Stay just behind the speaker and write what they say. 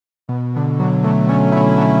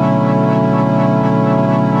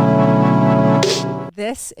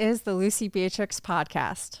This is the Lucie Beatrix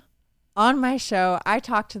podcast. On my show, I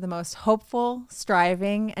talk to the most hopeful,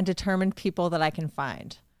 striving, and determined people that I can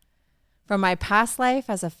find. From my past life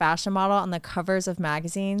as a fashion model on the covers of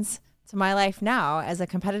magazines to my life now as a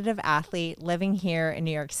competitive athlete living here in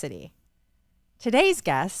New York City. Today's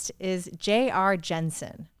guest is J.R.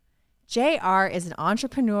 Jensen. J.R. is an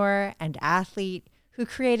entrepreneur and athlete who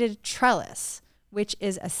created Trellis, which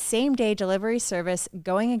is a same-day delivery service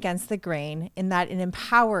going against the grain in that it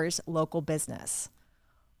empowers local business.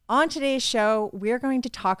 On today's show, we're going to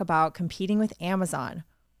talk about competing with Amazon,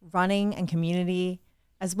 running and community,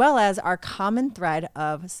 as well as our common thread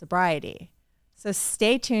of sobriety. So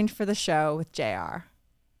stay tuned for the show with JR.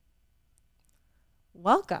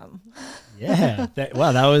 Welcome. Yeah. That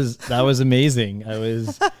was amazing. I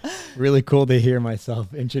was really cool to hear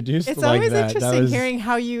myself introduced like that. It's always interesting hearing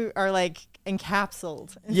how you are like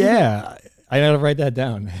encapsulated. Yeah. I gotta write that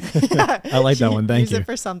down. I like that one. Thank you. Use it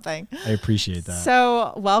for something. I appreciate that.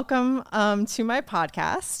 So welcome to my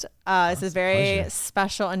podcast. This is a very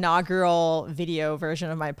special inaugural video version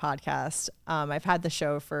of my podcast. I've had the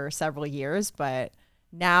show for several years, but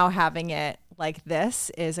now having it like this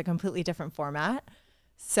is a completely different format.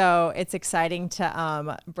 So it's exciting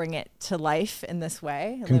to bring it to life in this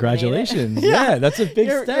way. Congratulations. Yeah, that's a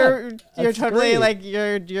big step. You're totally great. Like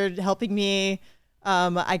you're helping me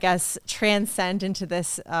I guess, transcend into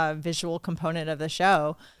this visual component of the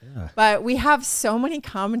show. Yeah. But we have so many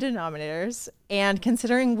common denominators. And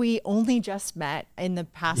considering we only just met in the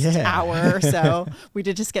past hour or so, we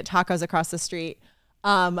did just get tacos across the street.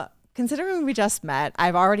 Considering we just met,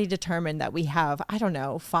 I've already determined that we have,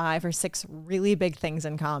 5 or 6 really big things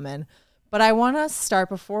in common. But I want to start,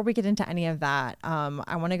 before we get into any of that,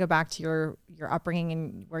 I want to go back to your upbringing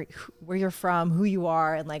and where you're from, who you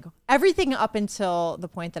are, and like everything up until the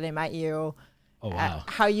point that I met you. Oh, wow.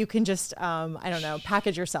 How you can just,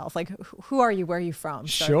 package yourself. Like, who are you? Where are you from?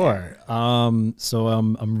 Sure. So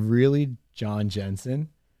I'm really John Jensen,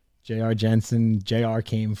 J.R. Jensen. J.R.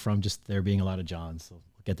 came from just there being a lot of Johns. So we'll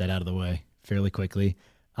get that out of the way fairly quickly.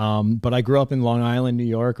 But I grew up in Long Island, New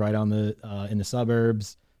York, right on in the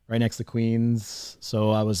suburbs, right next to Queens. So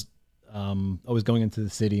I was always going into the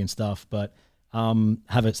city and stuff, but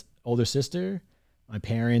have an older sister. My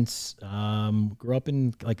parents grew up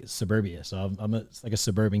in like suburbia. So I'm like a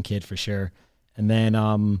suburban kid for sure. And then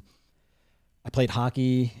I played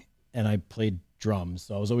hockey and I played drums.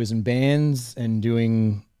 So I was always in bands and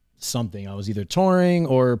doing something. I was either touring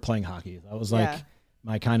or playing hockey. That was like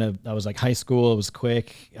that was like high school. It was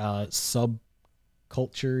quick,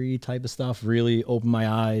 subculture-y type of stuff. Really opened my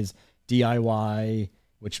eyes. DIY,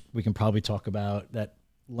 which we can probably talk about. That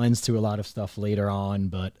lends to a lot of stuff later on,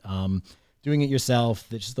 but doing it yourself,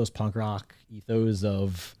 just those punk rock ethos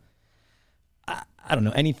of, I don't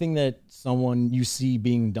know, anything that someone you see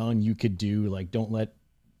being done, you could do. Like, don't let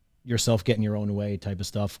yourself get in your own way type of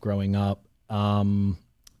stuff growing up.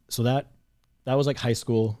 So that was like high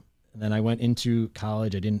school. And then I went into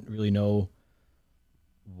college. I didn't really know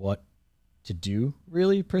what to do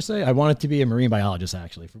really per se. I wanted to be a marine biologist,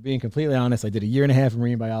 actually. For being completely honest, I did a 1.5 years of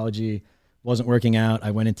marine biology, wasn't working out.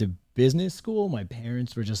 I went into business school. My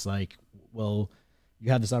parents were just like, well, you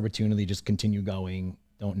have this opportunity, just continue going,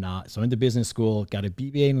 don't not. So I went to business school, got a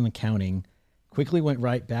BBA in accounting, quickly went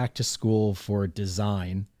right back to school for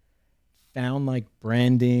design, found like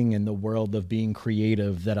branding and the world of being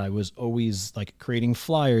creative that I was always like creating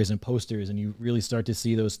flyers and posters, and you really start to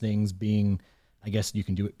see those things being, I guess you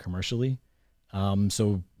can do it commercially.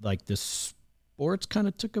 So like the sports kind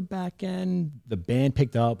of took a back end. The band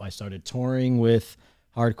picked up. I started touring with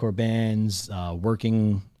hardcore bands,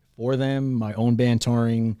 working for them, my own band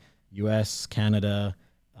touring, US, Canada,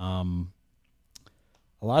 a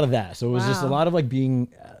lot of that. So it was just a lot of like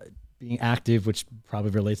being active, which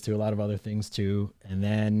probably relates to a lot of other things too. And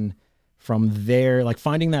then from there, like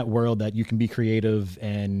finding that world that you can be creative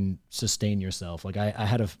and sustain yourself. Like I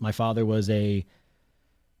had my father was a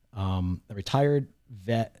retired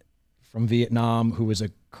vet from Vietnam who was a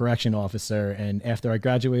correction officer. And after I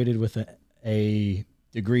graduated with a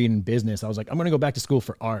degree in business, I was like, I'm going to go back to school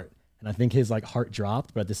for art. And I think his like heart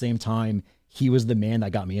dropped, but at the same time, he was the man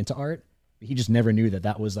that got me into art. He just never knew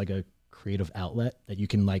that was like a creative outlet that you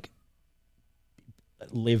can like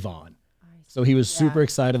live on. So he was super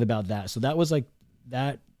excited about that. So that was like,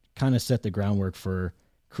 that kind of set the groundwork for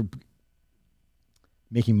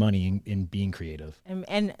making money and being creative.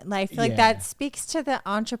 And I feel like that speaks to the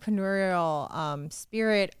entrepreneurial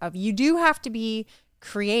spirit of, you do have to be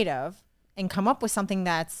creative and come up with something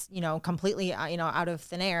that's, completely, out of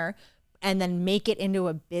thin air. and then make it into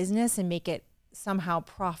a business and make it somehow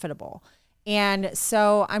profitable. And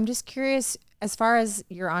so I'm just curious, as far as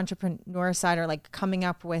your entrepreneur side, or like coming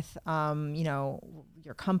up with,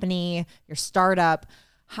 your company, your startup,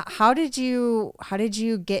 how did you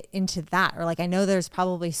get into that? Or like, I know there's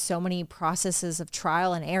probably so many processes of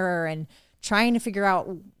trial and error and trying to figure out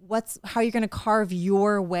how you're going to carve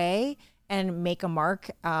your way and make a mark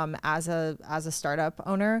as a startup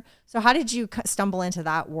owner. So how did you stumble into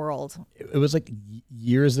that world? It was like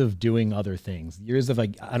years of doing other things, years of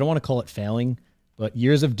like, I don't want to call it failing, but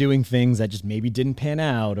years of doing things that just maybe didn't pan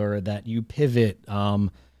out, or that you pivot.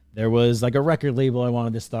 There was like a record label I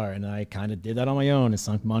wanted to start, and I kind of did that on my own. It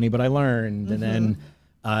sunk money, but I learned. And then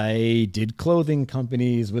I did clothing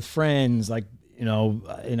companies with friends, like, in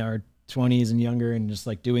our 20s and younger, and just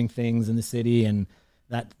like doing things in the city, and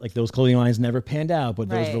that, like, those clothing lines never panned out, but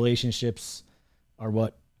those relationships are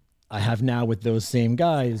what I have now with those same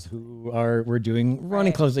guys we're doing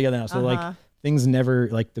running clubs together now. So like things never,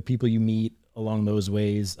 like, the people you meet along those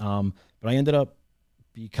ways. But I ended up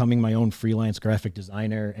becoming my own freelance graphic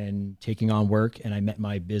designer and taking on work. And I met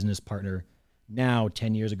my business partner now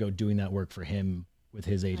 10 years ago doing that work for him with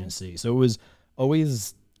his agency. So it was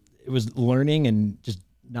learning and just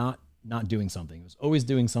not doing something. It was always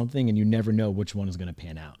doing something, and you never know which one is going to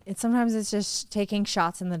pan out. Sometimes it's just taking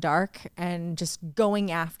shots in the dark and just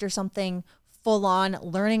going after something full on,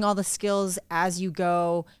 learning all the skills as you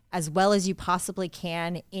go, as well as you possibly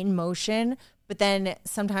can in motion. But then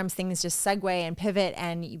sometimes things just segue and pivot,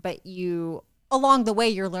 but along the way,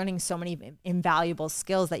 you're learning so many invaluable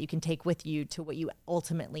skills that you can take with you to what you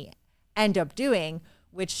ultimately end up doing,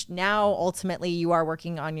 which now ultimately you are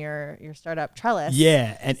working on your startup Trellis.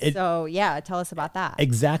 Yeah. Tell us about that.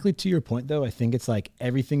 Exactly to your point though, I think it's like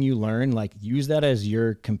everything you learn, like, use that as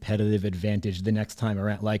your competitive advantage the next time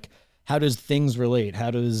around. Like, how does things relate?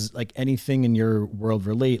 How does, like, anything in your world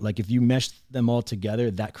relate? Like, if you mesh them all together,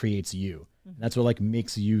 that creates you. That's what, like,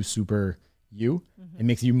 makes you super you. It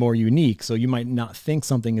makes you more unique. So you might not think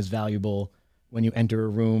something is valuable when you enter a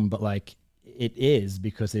room, but like, it is,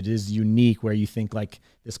 because it is unique, where you think like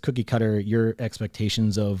this cookie cutter, your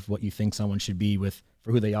expectations of what you think someone should be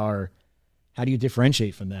for who they are. How do you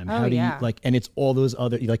differentiate from them? How do you and it's all those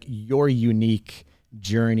other, like, your unique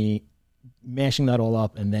journey, mashing that all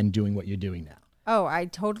up and then doing what you're doing now. Oh, I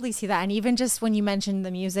totally see that. And even just when you mentioned the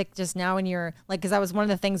music just now, and you're like, because that was one of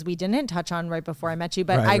the things we didn't touch on right before I met you,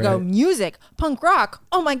 but I go, music, punk rock.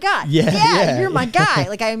 Oh my God. Yeah, you're my guy.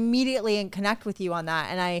 Like, I immediately connect with you on that.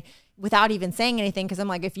 And without even saying anything, because I'm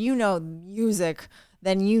like, if you know music,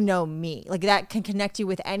 then you know me. Like, that can connect you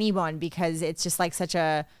with anyone, because it's just like such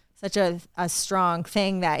a strong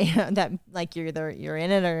thing that, that like you're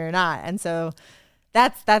in it or you're not. And so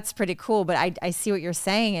that's pretty cool. But I see what you're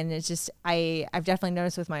saying. And it's just, I've definitely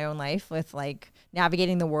noticed with my own life, with like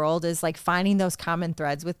navigating the world, is like finding those common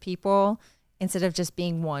threads with people instead of just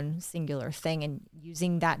being one singular thing, and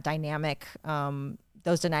using that dynamic,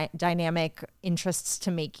 those dynamic interests to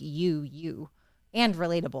make you and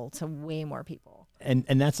relatable to way more people. And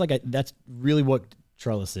that's like, that's really what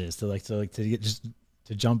Trellis is.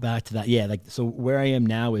 To jump back to that. Yeah. Like, so where I am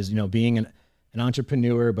now is, being an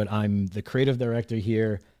entrepreneur, but I'm the creative director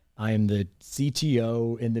here. I am the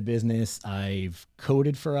CTO in the business. I've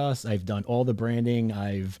coded for us. I've done all the branding.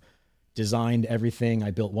 I've designed everything.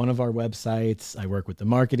 I built one of our websites. I work with the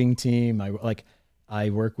marketing team. I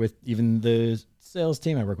work with even the sales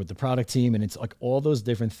team. I work with the product team, and it's like all those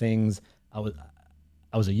different things. I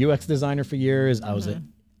was a UX designer for years. I was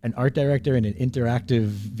an art director in an interactive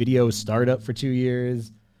video startup for 2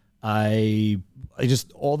 years. I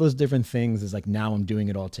just, all those different things is like, now I'm doing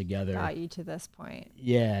it all together. Got you to this point.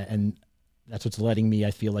 Yeah. And that's what's letting me,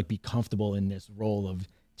 I feel like, be comfortable in this role of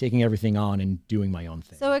taking everything on and doing my own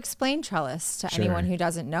thing. So explain Trellis to anyone who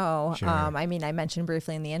doesn't know. Sure. I mentioned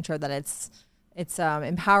briefly in the intro that it's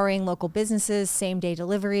empowering local businesses, same day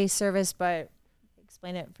delivery service, but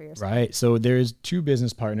explain it for yourself. Right. So there's two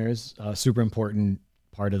business partners, super important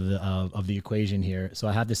part of the equation here. So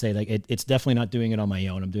I have to say, like, it's definitely not doing it on my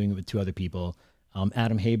own. I'm doing it with two other people,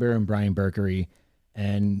 Adam Haber and Brian Berkery.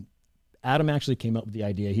 And Adam actually came up with the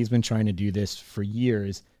idea. He's been trying to do this for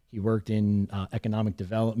years. He worked in economic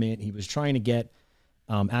development. He was trying to get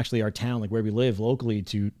actually our town, like where we live locally,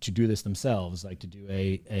 to do this themselves, like to do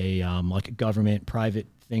a like a government private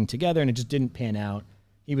thing together, and it just didn't pan out.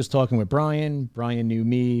 He was talking with Brian. Brian knew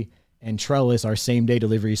me, and Trellis, our same day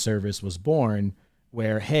delivery service, was born.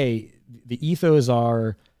 Where, hey, the ethos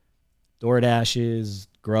are DoorDashes,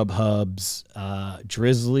 Grubhubs,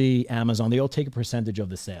 Drizzly, Amazon. They all take a percentage of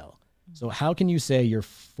the sale. So how can you say you're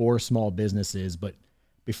for small businesses, but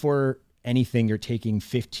before anything, you're taking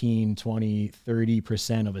 15, 20,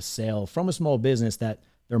 30% of a sale from a small business that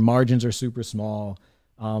their margins are super small.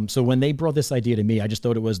 So when they brought this idea to me, I just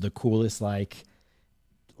thought it was the coolest, like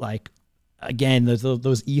again,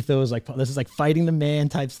 those ethos, like this is like fighting the man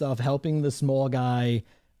type stuff, helping the small guy.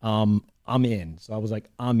 I'm in. So I was like,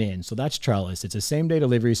 I'm in. So that's Trellis. It's a same-day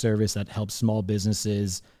delivery service that helps small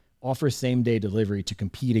businesses offer same-day delivery to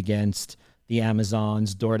compete against the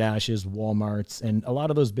Amazons, DoorDashes, Walmarts. And a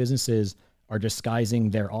lot of those businesses are disguising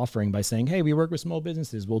their offering by saying, hey, we work with small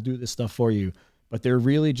businesses. We'll do this stuff for you. But they're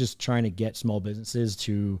really just trying to get small businesses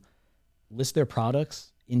to list their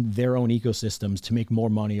products in their own ecosystems to make more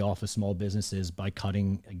money off of small businesses by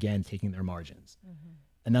taking their margins. Mm-hmm.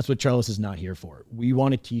 And that's what Trellis is not here for. We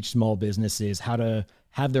want to teach small businesses how to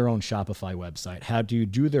have their own Shopify website, how to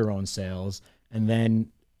do their own sales. And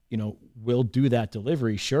then, we'll do that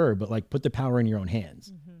delivery, sure, but like put the power in your own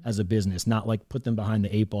hands as a business, not like put them behind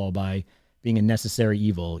the 8 ball by being a necessary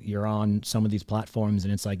evil. You're on some of these platforms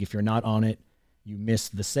and it's like, if you're not on it, you miss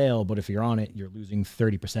the sale. But if you're on it, you're losing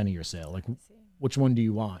 30% of your sale. Like, which one do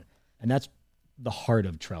you want? And that's the heart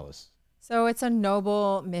of Trellis. So it's a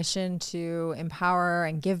noble mission to empower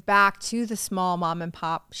and give back to the small mom and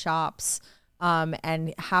pop shops,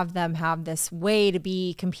 and have them have this way to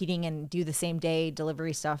be competing and do the same day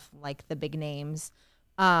delivery stuff like the big names.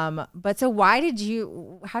 But so how did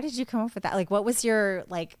you come up with that? Like, what was your,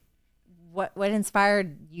 like, what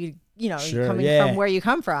inspired you, Sure, coming from where you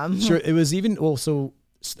come from? Sure. It was even,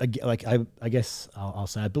 like, I guess I'll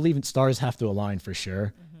say, I believe in stars have to align for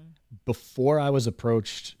sure. Mm-hmm. Before I was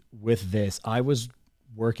approached with this, I was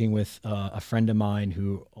working with a friend of mine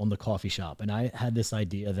who owned the coffee shop. And I had this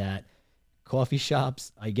idea that coffee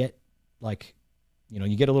shops, I get like,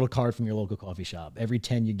 you get a little card from your local coffee shop. Every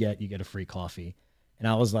 10 you get a free coffee. And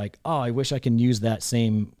I was like, oh, I wish I can use that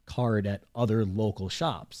same card at other local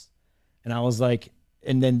shops. And I was like,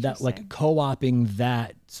 and then that, like, co-oping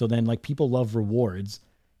that. So then, like, people love rewards,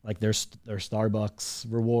 like their Starbucks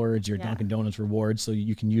rewards, your Dunkin' Donuts rewards. So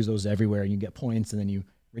you can use those everywhere and you get points and then you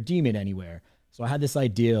redeem it anywhere. So I had this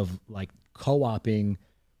idea of like co-oping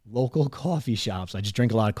local coffee shops. I just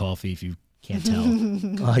drink a lot of coffee, if you can't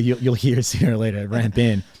tell. You'll hear sooner or later, ramp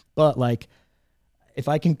in. But like, if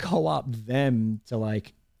I can co-opt them to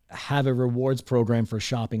like have a rewards program for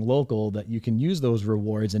shopping local, that you can use those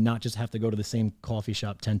rewards and not just have to go to the same coffee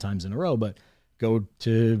shop 10 times in a row, but go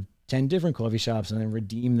to 10 different coffee shops and then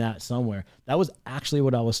redeem that somewhere. That was actually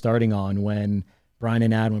what I was starting on when Brian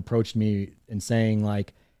and Adam approached me and saying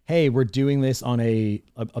like, hey, we're doing this on a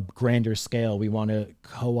grander scale. We want to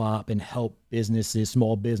co-op and help businesses,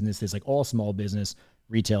 small businesses, like all small business,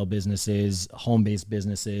 retail businesses, home-based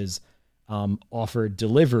businesses, offer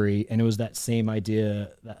delivery. And it was that same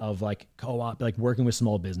idea of like co-op, like working with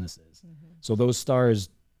small businesses. Mm-hmm. So those stars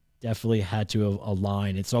definitely had to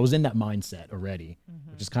align. And so I was in that mindset already,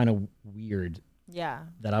 which is kind of weird. Yeah.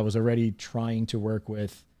 That I was already trying to work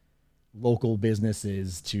with local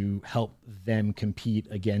businesses to help them compete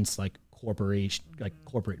against like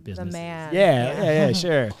corporate businesses. The man. Yeah,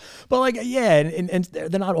 sure. But like, and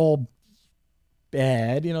they're not all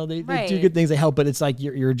bad, they do good things, they help, but it's like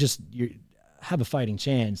you have a fighting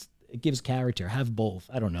chance. It gives character, have both.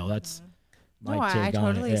 I don't know. That's my take on it. I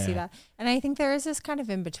totally see that. And I think there is this kind of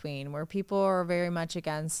in between where people are very much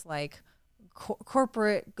against like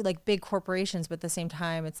corporate, like big corporations, but at the same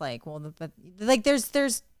time it's like, well, like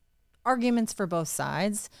there's arguments for both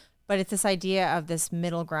sides, but it's this idea of this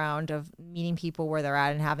middle ground of meeting people where they're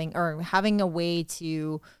at and having a way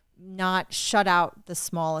to not shut out the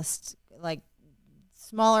smallest, like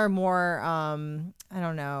smaller, more, I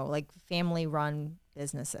don't know, like family run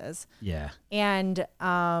businesses. Yeah. And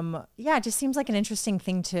it just seems like an interesting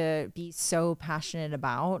thing to be so passionate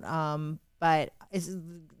about. But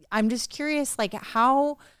I'm just curious, like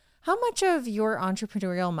how much of your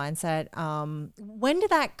entrepreneurial mindset, when did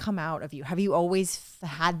that come out of you? Have you always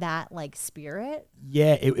had that like spirit?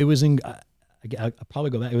 Yeah, it was I'll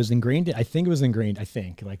probably go back. It was ingrained. I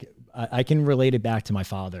think like I can relate it back to my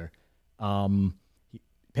father. He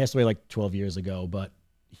passed away like 12 years ago, but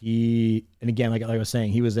and again, like I was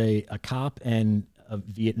saying, he was a cop and a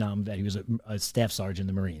Vietnam vet. He was a staff sergeant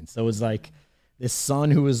in the Marines. So it was like this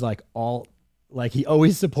son who was like he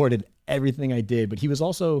always supported everything I did, but he was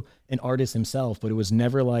also an artist himself, but it was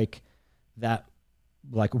never like that,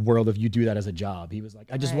 like world of you do that as a job. He was like,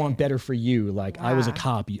 I just want better for you. Like I was a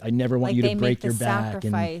cop. I never want you to break your back.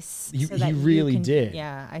 And he really did.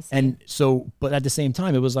 Yeah, I see. And so, but at the same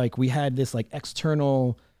time, it was like, we had this like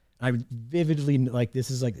external I vividly, like,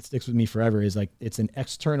 this is like, it sticks with me forever, is like, it's an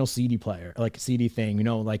external CD player, like CD thing, you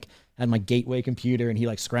know, like had my gateway computer, and he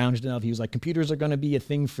like scrounged enough. He was like, computers are going to be a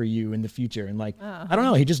thing for you in the future. And like, I don't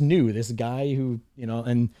know, he just knew this guy who, you know,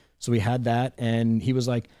 and so we had that, and he was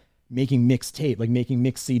like making mixed tape, like making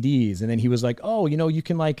mixed CDs. And then he was like, oh, you know, you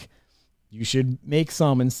can like, you should make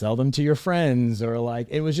some and sell them to your friends, or like,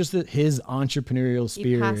 it was just his entrepreneurial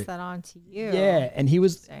spirit. He passed that on to you. Yeah. And he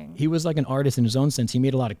was like an artist in his own sense. He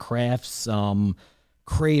made a lot of crafts,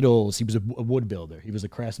 cradles. He was a wood builder. He was a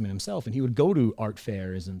craftsman himself, and he would go to art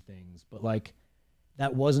fairs and things, but like,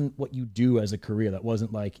 that wasn't what you do as a career. That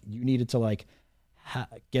wasn't like, you needed to like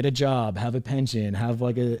get a job, have a pension, have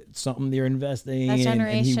like something you're investing that in.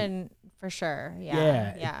 generation for sure.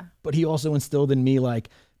 Yeah. But he also instilled in me like,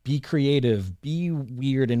 be creative, be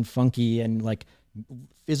weird and funky, and like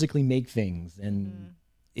physically make things and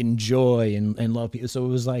enjoy and love people. So it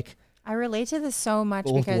was like, I relate to this so much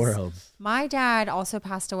because my dad also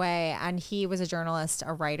passed away, and he was a journalist,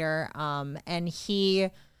 a writer.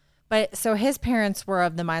 So his parents were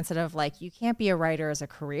of the mindset of like, you can't be a writer as a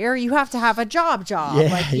career. You have to have a job. Yeah,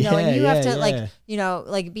 like, you know, and you have to like, you know,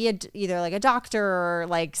 like be either like a doctor or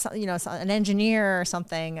like, you know, an engineer or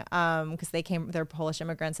something. Cause they're Polish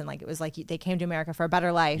immigrants, and like, it was like, they came to America for a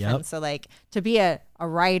better life. Yep. And so like to be a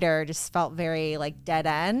writer just felt very like dead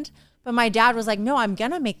end. But my dad was like, no, I'm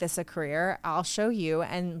going to make this a career. I'll show you.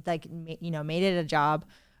 And like, you know, made it a job.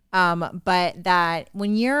 But that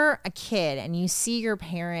when you're a kid and you see your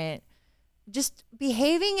parent just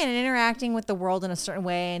behaving and interacting with the world in a certain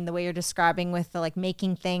way, and the way you're describing with the like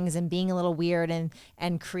making things and being a little weird and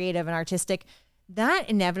creative and artistic, that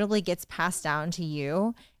inevitably gets passed down to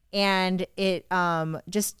you. And it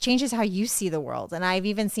just changes how you see the world. And I've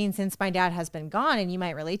even seen, since my dad has been gone, and you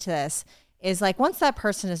might relate to this, is like, once that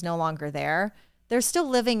person is no longer there, they're still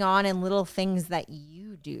living on in little things that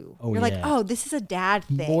you do. You're like, oh, this is a dad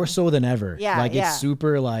thing. More so than ever. Yeah. Like, it's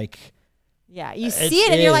super like, yeah, you see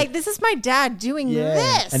it and you're like, this is my dad doing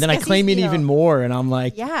this. And then I claim it even more, and I'm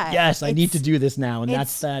like, yeah, yes, I need to do this now. And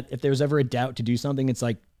that's that. If there was ever a doubt to do something, it's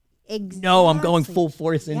like, no, I'm going full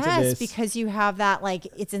force into this. Yes, because you have that, like,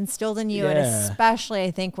 it's instilled in you. And especially, I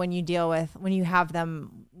think, when you have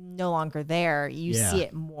them no longer there, you see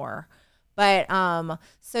it more. But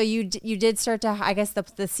so you did start to, I guess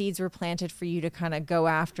the seeds were planted for you to kind of go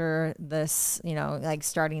after this, you know, like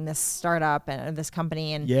starting this startup and this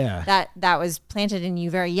company, and that was planted in you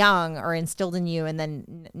very young, or instilled in you, and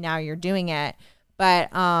then now you're doing it. But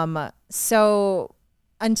so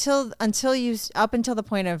until the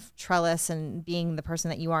point of Trellis and being the person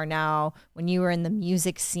that you are now, when you were in the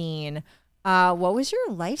music scene, what was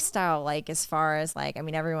your lifestyle like, as far as like, I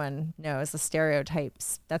mean, everyone knows the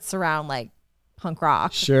stereotypes that surround like punk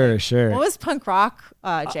rock. Sure. What was punk rock,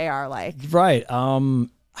 JR, like? Right.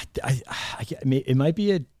 It might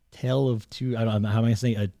be a tale of two. I don't know, how am I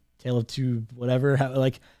saying, a tale of two, whatever. I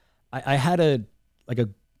had a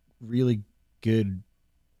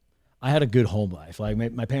good home life. Like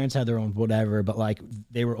my parents had their own whatever, but like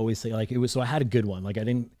they were always saying like it was, so I had a good one. Like I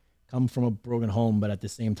didn't come from a broken home, but at the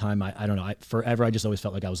same time, I don't know, forever, I just always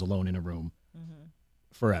felt like I was alone in a room.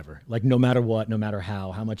 Forever. Like no matter what, no matter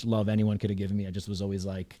how much love anyone could have given me, I just was always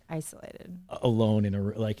like isolated, alone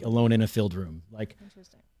in a filled room. Like,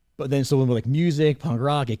 interesting. But then so when like music, punk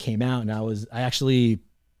rock, it came out, and I actually,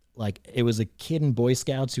 like, it was a kid in Boy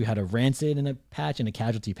Scouts who had a Rancid in a patch and a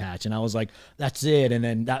Casualty patch, and I was like, that's it. And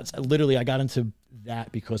then that's literally, I got into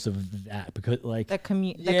that because of that, because like the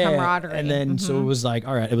camaraderie. And then so it was like,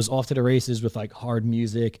 all right, it was off to the races with like hard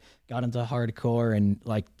music, got into hardcore, and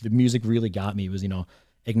like the music really got me. It was, you know,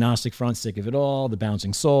 Agnostic Front, Sick of It All, the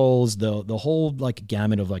Bouncing Souls, the whole like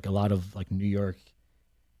gamut of like a lot of like New York,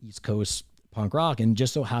 East Coast punk rock. And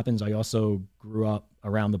just so happens I also grew up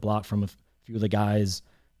around the block from a few of the guys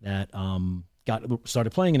that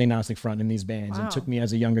started playing in Agnostic Front in these bands, and took me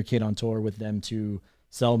as a younger kid on tour with them to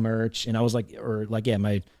sell merch. And I was like,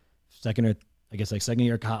 my second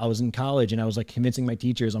year, I was in college, and I was like convincing my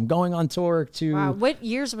teachers, I'm going on tour to. Wow. What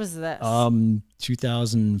years was this?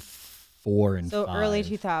 2004 and so 5. Early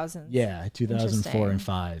 2000s. Yeah, 2004 and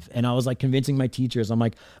 5. And I was like convincing my teachers, I'm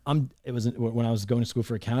like, it was when I was going to school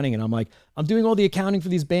for accounting, and I'm like, I'm doing all the accounting for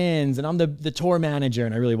these bands, and I'm the tour manager.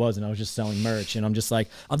 And I really wasn't. I was just selling merch, and I'm just like,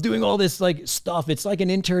 I'm doing all this like stuff. It's like an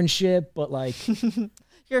internship, but like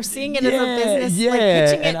you're seeing it as a business. Yeah. Like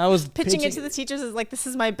and I was pitching it to the teachers as like, this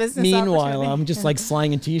is my business. Meanwhile, I'm just like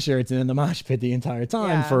slanging t-shirts and in the mosh pit the entire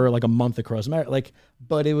time for like a month across America. Like,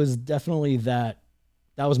 but it was definitely that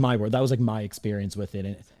was my word. That was like my experience with it.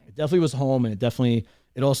 And it definitely was home, and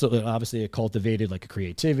it also obviously it cultivated like a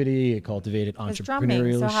creativity. It cultivated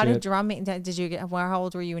entrepreneurial. So how did drumming? Did you get? How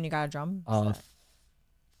old were you when you got a drum?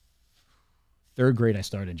 Third grade, I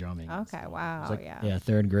started drumming. Okay, wow, like, yeah,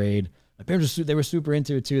 third grade. My parents they were super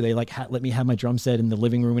into it too. They like let me have my drum set in the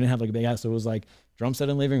living room. We didn't have like a big house, so it was like drum set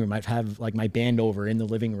in the living room. I'd have like my band over in the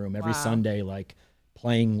living room every Sunday, like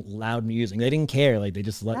playing loud music. They didn't care. Like they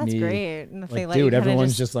just let me. That's great. And like, dude,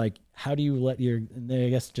 everyone's just like, how do you let your? And they, I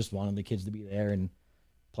guess, just wanted the kids to be there and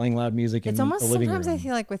playing loud music. It's in almost the living sometimes room. I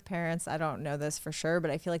feel like with parents, I don't know this for sure, but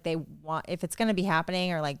I feel like they want, if it's going to be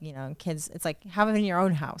happening or like, kids, it's like have it in your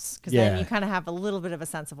own house. Cause then you kind of have a little bit of a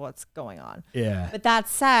sense of what's going on. Yeah. But that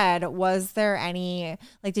said, was there any,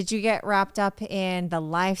 like, did you get wrapped up in the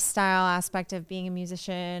lifestyle aspect of being a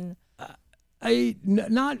musician?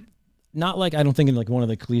 Not like, I don't think in like one of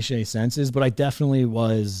the cliche senses, but I definitely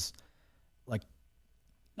was like,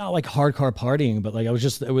 not like hardcore partying, but like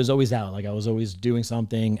it was always out. Like I was always doing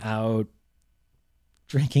something out,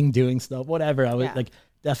 drinking, doing stuff, whatever. I was like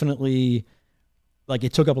definitely like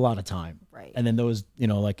it took up a lot of time. Right. And then those,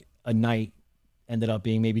 like a night ended up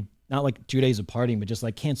being maybe not like 2 days of partying, but just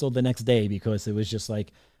like canceled the next day because it was just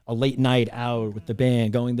like a late night out with the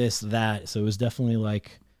band going this, that. So it was definitely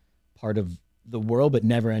like part of the world, but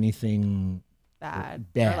never anything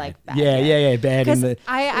bad. Bad. Or like bad. Yeah. Bad. Because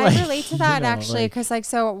I relate to that actually. Because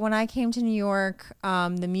so when I came to New York,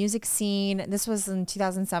 the music scene, this was in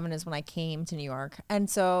 2007 is when I came to New York. And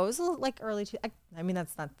so it was like early, I mean,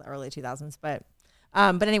 that's not the early 2000s, but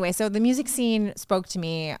anyway, so the music scene spoke to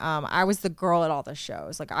me. I was the girl at all the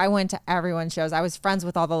shows. Like I went to everyone's shows. I was friends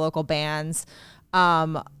with all the local bands,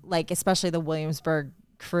 like especially the Williamsburg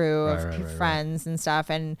crew of friends and stuff.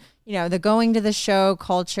 And, the going to the show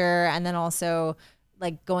culture, and then also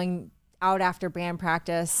like going out after band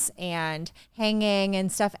practice and hanging and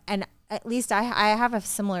stuff. And at least I have a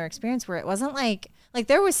similar experience where it wasn't like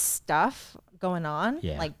there was stuff going on,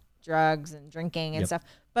 like drugs and drinking and stuff.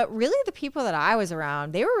 But really the people that I was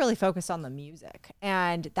around, they were really focused on the music,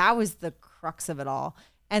 and that was the crux of it all.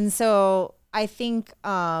 And so I think,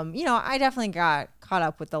 I definitely got caught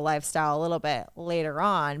up with the lifestyle a little bit later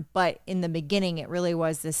on, but in the beginning, it really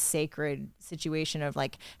was this sacred situation of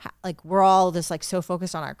like we're all just like so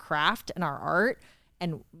focused on our craft and our art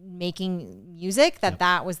and making music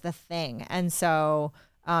that was the thing. And so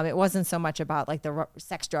it wasn't so much about like the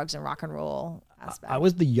sex, drugs, and rock and roll aspect. I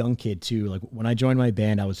was the young kid too. Like when I joined my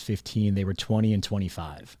band, I was 15. They were 20 and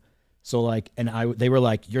 25. So like, and they were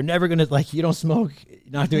like, you're never going to like, you don't smoke, you're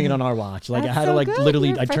not doing it on our watch. Like I had to like good.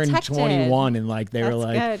 Literally, I turned 21 and like, they were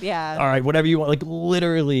like, good, yeah. All right, whatever you want. Like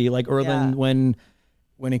literally like, or then when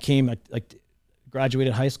it came like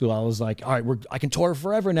graduated high school, I was like, all right, I can tour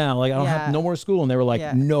forever now. Like I don't have no more school. And they were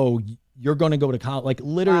like, no, you're going to go to college. Like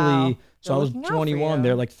literally. Wow. So I was 21,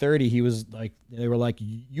 they're like 30. They were like,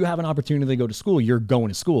 you have an opportunity to go to school. You're going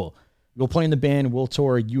to school. We'll play in the band, we'll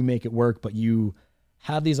tour, you make it work, but you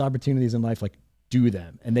have these opportunities in life, like do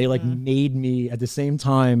them. And they like made me at the same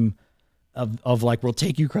time of like, we'll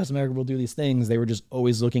take you across America, we'll do these things. They were just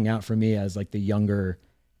always looking out for me as like the younger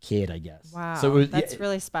kid, I guess. Wow. So it was, that's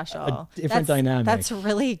really special. A different dynamic. That's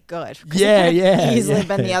really good. Yeah. Easily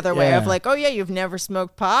been the other way of like, oh yeah, you've never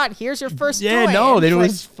smoked pot. Here's your first joint. No, it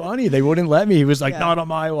was funny. They wouldn't let me. He was like, not on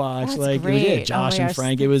my watch. That's like great. It was Josh and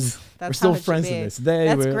Frank. We're still friends to this day.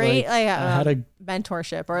 That's great. Like I had a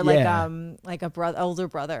mentorship or like a older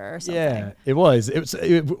brother or something. Yeah, it was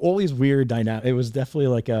all these weird dynamic. It was definitely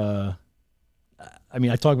like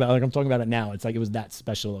I'm talking about it now. It's like it was that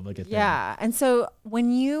special of like a thing. Yeah. And so when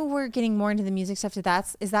you were getting more into the music stuff,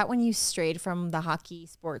 is that when you strayed from the hockey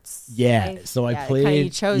sports? Yeah. Life? So I played. You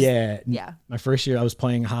chose. Yeah. My first year, I was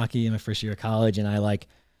playing hockey in my first year of college, and I like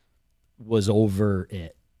was over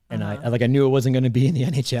it. And I knew it wasn't going to be in the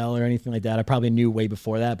NHL or anything like that. I probably knew way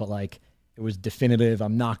before that, but like it was definitive.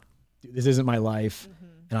 This isn't my life.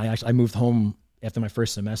 Mm-hmm. And I moved home after my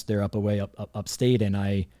first semester upstate, and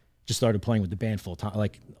I just started playing with the band full time.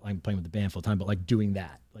 Like I'm playing with the band full time, but like doing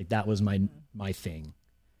that, like that was my thing.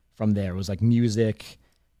 From there, it was like music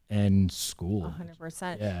and school.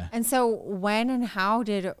 100%. Yeah. And so when and how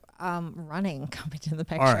did running come into the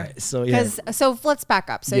picture? All right. So so let's back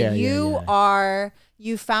up. So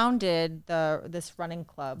you founded this running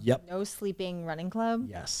club. Yep. No Sleeping Running Club.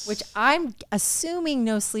 Yes. Which I'm assuming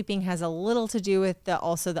No Sleeping has a little to do with the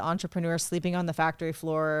entrepreneur sleeping on the factory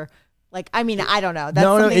floor. Like, I mean, I don't know.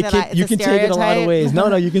 That's you can take it a lot of ways.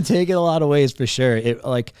 No, you can take it a lot of ways for sure. It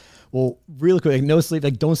like, well, really quick, like, no sleep,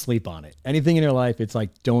 like don't sleep on it. Anything in your life, it's like,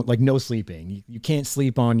 no sleeping. You can't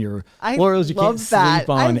sleep on your laurels. You can't sleep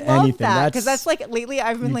on anything. Because that's like lately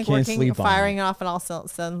I've been like firing off on all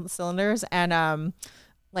cylinders. And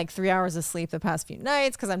like 3 hours of sleep the past few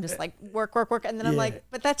nights because I'm just like work. And then I'm like,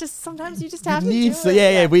 but that just sometimes you just have to do it.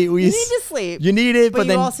 Yeah. We you need to sleep. You need it, but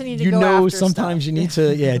then also need to go after sometimes stuff. you need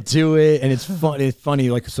to do it. And it's fun. It's funny.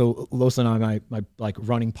 Like, so Lucie and I, my like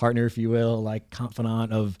running partner, if you will, like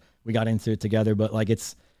confidant of, we got into it together, but like,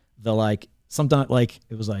 it's the like, sometimes like,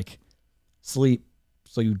 it was like sleep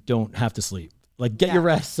so you don't have to sleep. Like get your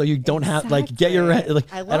rest so you don't have like get your rest.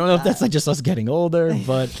 Like I don't know if that's like just us getting older,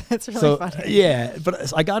 but that's really funny. Yeah,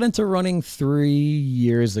 but I got into running 3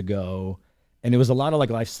 years ago, and it was a lot of like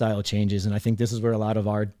lifestyle changes, and I think this is where a lot of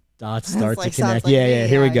our dots start to connect. Like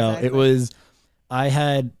here we go. Exactly. It was I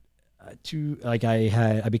had I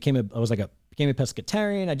became a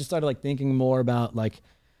pescatarian. I just started like thinking more about like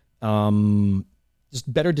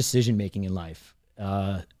just better decision making in life.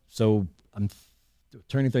 So I'm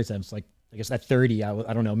turning 37. It's like I guess at 30,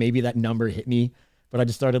 I don't know, maybe that number hit me, but I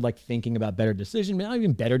just started like thinking about better decision, not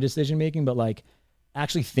even better decision making, but like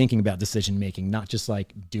actually thinking about decision making, not just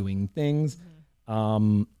like doing things.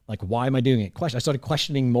 Like why am I doing it? I started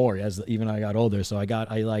questioning more as even I got older. So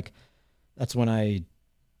that's when I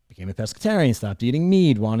became a pescatarian, stopped eating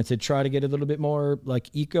meat, wanted to try to get a little bit more like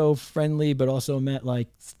eco-friendly, but also meant like,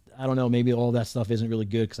 I don't know, maybe all that stuff isn't really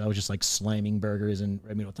good because I was just like slamming burgers and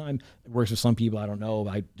Red Meat all the time. It works for some people. I don't know.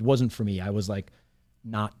 It wasn't for me. I was like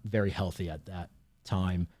not very healthy at that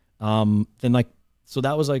time. Then like, so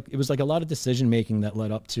that was like, it was like a lot of decision making that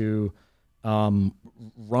led up to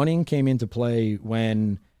running came into play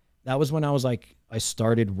when I was like, I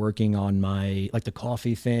started working on my, like the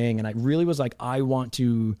coffee thing. And I really was like, I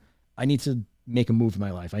need to make a move in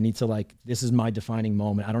my life. I need to like, this is my defining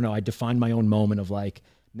moment. I don't know. I defined my own moment of like,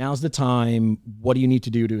 now's the time. What do you need to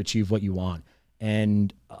do to achieve what you want?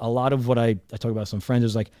 And a lot of what I talk about with some friends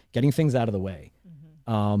is like getting things out of the way.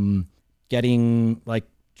 Getting like,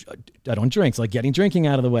 I don't drink, so like getting drinking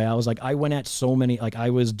out of the way. I was like, I went at so many, like I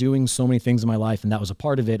was doing so many things in my life and that was a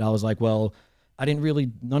part of it. I was like, well,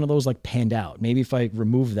 none of those like panned out. Maybe if I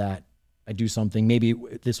remove that, I do something, maybe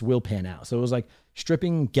this will pan out. So it was like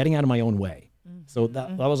getting out of my own way. So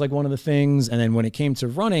that was like one of the things. And then when it came to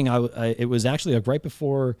running, it was actually like right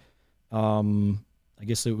before, I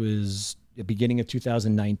guess it was the beginning of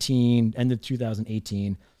 2019, end of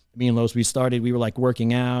 2018. Me and Los, we were like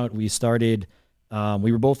working out. We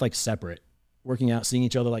were both like separate, working out, seeing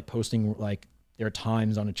each other, like posting like their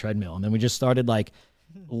times on a treadmill. And then we just started like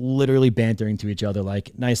literally bantering to each other,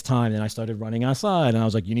 like nice time. And I started running outside and I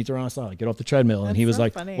was like, you need to run outside, like, get off the treadmill. And he was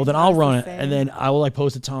like, well, then I'll run it. And then I will like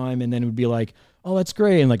post a time and then it would be like, oh, that's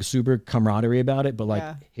great. And like super camaraderie about it. But like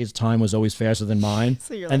his time was always faster than mine.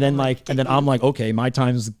 So and then I'm like, okay, my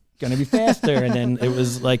time's going to be faster. And then it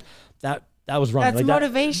was like that was running. That's like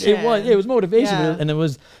motivation. It was motivation. Yeah. And it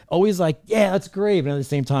was always like, yeah, that's great. But at the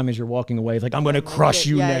same time as you're walking away, it's like, I'm going to crush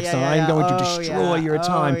you next time. I'm going to destroy your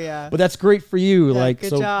time. But that's great for you. Yeah, like,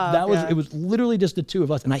 so job. It was literally just the two of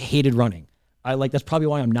us. And I hated running. That's probably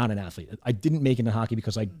why I'm not an athlete. I didn't make it in hockey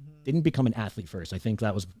because I didn't become an athlete first. I think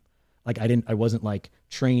that was like, I wasn't like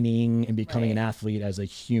training and becoming an athlete as a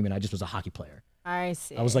human. I just was a hockey player. I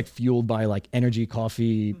see. I was like fueled by like energy,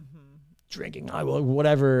 coffee, drinking,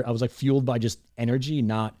 whatever. I was like fueled by just energy,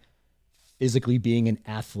 not physically being an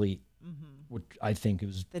athlete, which I think it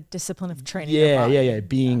was the discipline of training. Yeah.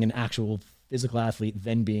 Being an actual physical athlete,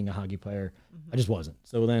 then being a hockey player. I just wasn't.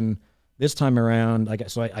 So then this time around,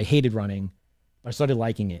 I hated running. I started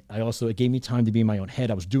liking it. It gave me time to be in my own head.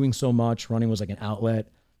 I was doing so much. Running was like an outlet.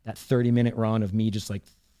 That 30-minute run of me just like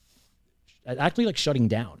actually like shutting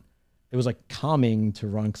down. It was like calming to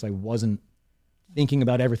run because I wasn't thinking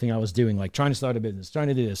about everything I was doing, like trying to start a business, trying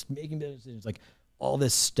to do this, making business decisions, like all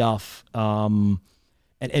this stuff. And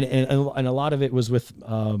a lot of it was with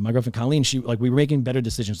my girlfriend Colleen. We were making better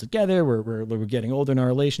decisions together. We're getting older in our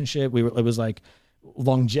relationship. It was like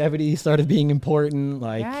longevity started being important.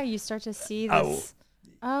 Like you start to see this.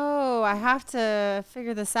 I have to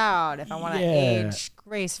figure this out if I want to age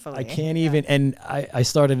gracefully. I can't even. And I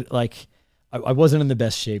started like I wasn't in the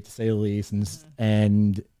best shape to say the least,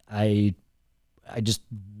 and I just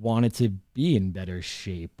wanted to be in better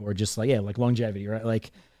shape or just like longevity, right?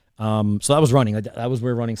 Like, so that was running. That was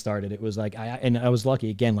where running started. It was like, I was lucky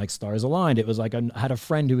again, like stars aligned. It was like, I had a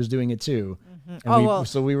friend who was doing it too.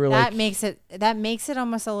 So we were that makes it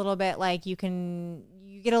almost a little bit like you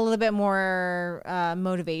get a little bit more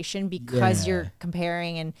motivation because you're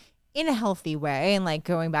comparing and in a healthy way and like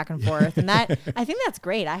going back and forth. And that, I think that's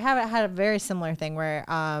great. I have had a very similar thing where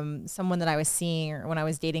someone that I was seeing or when I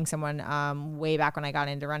was dating someone way back when I got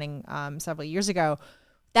into running several years ago,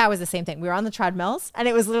 that was the same thing. We were on the treadmills and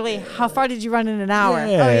it was literally, how far did you run in an hour?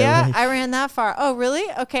 I ran that far. Oh, really?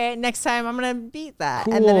 Okay. Next time I'm going to beat that.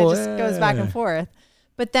 Cool, and then it just goes back and forth.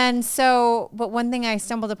 But one thing I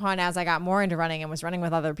stumbled upon as I got more into running and was running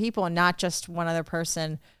with other people and not just one other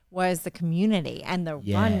person was the community and the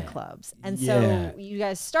run clubs. And so you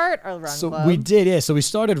guys start a run club. We did, yeah. So we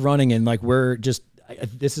started running and like,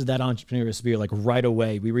 this is that entrepreneurial spirit, like right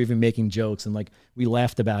away. We were even making jokes and like, we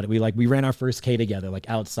laughed about it. We ran our first K together, like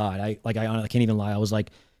outside. I can't even lie. I was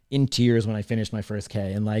like in tears when I finished my first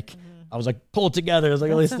K and like, I was like pulled together. I was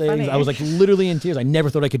like all these things. Funny. I was like literally in tears. I never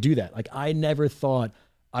thought I could do that. Like I never thought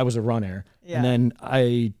I was a runner. Yeah. And then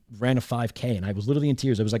I ran a 5K and I was literally in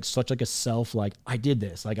tears. It was like such like a self, like I did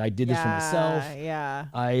this. Like I did this for myself. Yeah.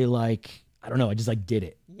 I don't know. I just like did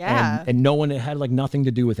it. Yeah. And no one, it had like nothing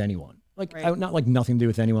to do with anyone. Like not like nothing to do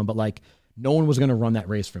with anyone, but like no one was going to run that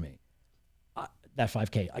race for me. That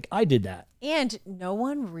 5K. Like I did that. And no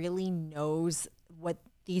one really knows what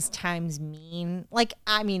these times mean. Like,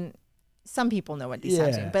 I mean, some people know what these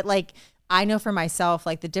times mean, but like, I know for myself,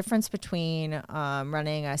 like the difference between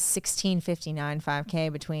running a 16:59 5K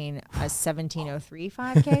between a 17:03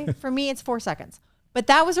 5K, for me, it's 4 seconds. But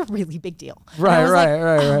that was a really big deal. Right.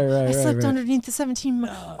 I slipped underneath the 17.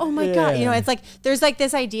 Oh my God. You know, it's like, there's like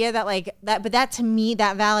this idea that like that, but that to me,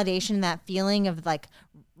 that validation, that feeling of like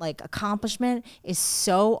accomplishment is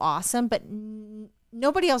so awesome, but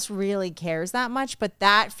nobody else really cares that much, but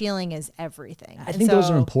that feeling is everything. I think those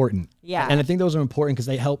are important. Yeah. And I think those are important because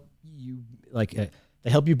they help you like, they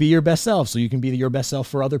help you be your best self so you can be your best self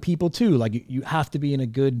for other people too. Like you have to be in a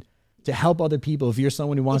good, to help other people. If you're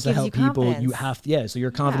someone who wants to help people, you have to, so you're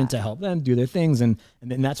confident to help them do their things. And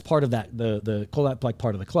then that's part of that, the call that like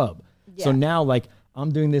part of the club. Yeah. So now like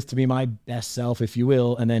I'm doing this to be my best self, if you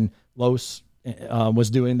will. And then Los was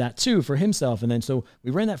doing that too for himself. And then, so we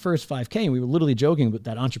ran that first 5K and we were literally joking with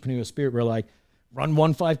that entrepreneurial spirit. We're like, run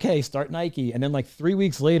one 5K, start Nike. And then like 3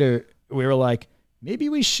 weeks later, we were like, maybe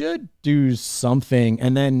we should do something.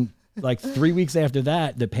 And then like 3 weeks after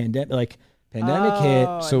that, the pandemic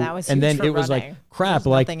hit. So, and then it was like, crap,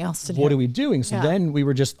 like, what are we doing? So then we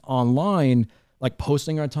were just online, like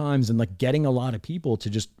posting our times and like getting a lot of people to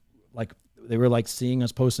just like, they were like seeing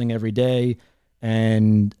us posting every day.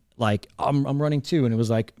 And like, I'm running too. And it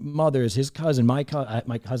was like mothers, his cousin, my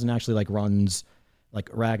cousin actually like runs like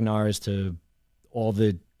Ragnar's to all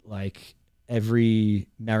the, like every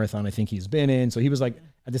marathon I think he's been in. So he was like,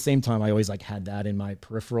 at the same time, I always like had that in my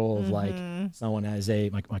peripheral of like someone as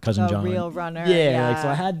my cousin John, real runner. Yeah. Like, so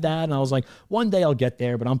I had that and I was like, one day I'll get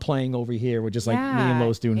there, but I'm playing over here with just like me and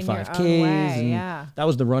Los doing 5Ks. And that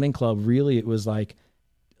was the running club. Really, it was like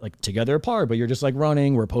together apart, but you're just like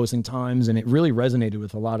running, we're posting times. And it really resonated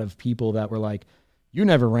with a lot of people that were like, you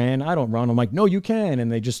never ran, I don't run. I'm like, no, you can. And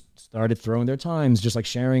they just started throwing their times, just like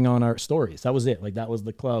sharing on our stories. That was it. Like that was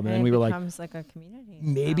the club. And then we were like, like a community.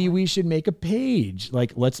 Maybe we should make a page.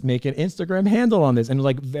 Like, let's make an Instagram handle on this. And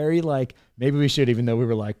like, very like, maybe we should, even though we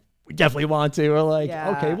were like, we definitely want to. We're like,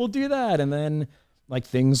 okay, we'll do that. And then like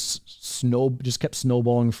things just kept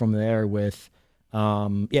snowballing from there with,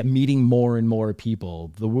 meeting more and more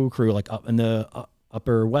people. The Woo Crew, like up in the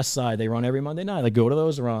Upper West Side, they run every Monday night. Like go to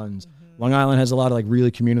those runs. Long Island has a lot of like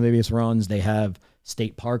really community-based runs. They have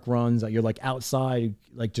state park runs that you're like outside,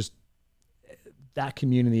 like just that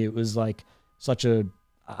community. It was like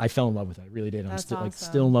I fell in love with it. I really did. I'm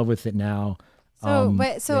still in love with it now. So,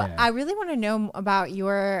 I really want to know about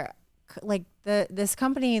your, like this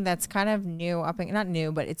company that's kind of new, not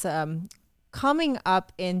new, but it's coming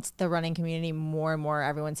up into the running community more and more.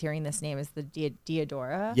 Everyone's hearing this name is the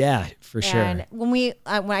Diadora. Yeah, for sure. And when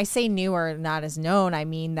I say new or not as known, I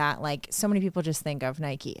mean that like so many people just think of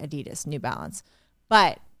Nike, Adidas, New Balance,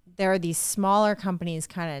 but there are these smaller companies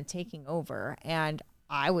kind of taking over, and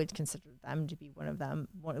I would consider them to be one of them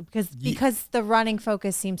because the running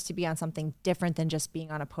focus seems to be on something different than just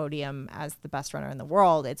being on a podium as the best runner in the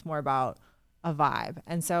world. It's more about a vibe.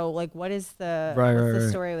 And so like, what is the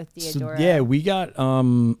story with Diadora? So, we got,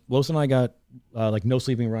 Los and I got like No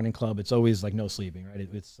Sleeping Running Club. It's always like no sleeping, right?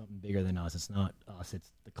 It's something bigger than us. It's not us.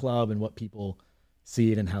 It's the club and what people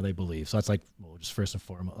see it and how they believe. So that's like, just first and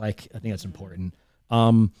foremost, like, I think that's important.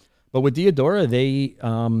 But with Diadora,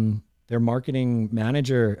 their marketing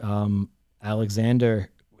manager,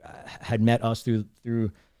 Alexander, had met us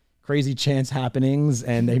through crazy chance happenings,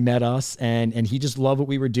 and they met us, and he just loved what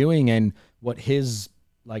we were doing and what his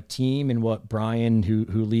like team and what Brian, who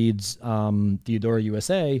leads Diadora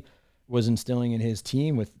USA, was instilling in his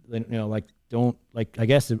team with, like, don't, like, I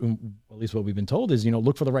guess at least what we've been told is,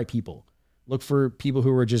 look for the right people, look for people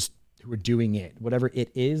who are doing it, whatever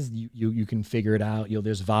it is, you can figure it out.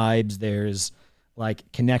 There's vibes, there's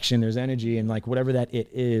like connection, there's energy, and like whatever that it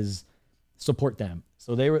is, support them.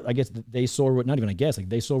 So they saw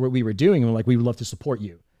what we were doing, and like, we would love to support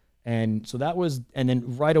you. And so that was, and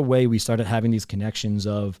then right away we started having these connections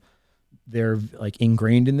of they're like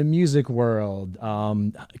ingrained in the music world,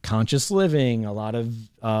 conscious living, a lot of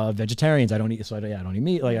vegetarians. I don't eat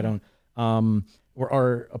meat. Like I don't, or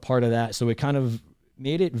are a part of that. So it kind of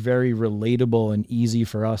made it very relatable and easy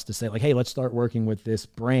for us to say like, hey, let's start working with this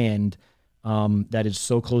brand that is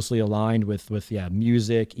so closely aligned with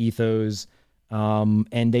music, ethos,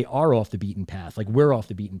 and they are off the beaten path. Like we're off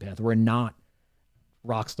the beaten path. We're not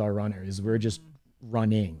rock star runners. We're just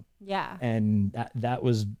running. Yeah. And that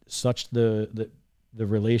was such the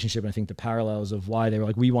relationship. And I think the parallels of why they were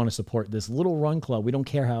like, we want to support this little run club. We don't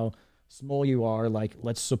care how small you are. Like,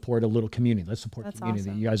 let's support a little community. Let's support community.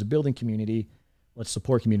 Awesome. You guys are building community. Let's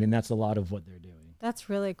support community. And that's a lot of what they're doing. That's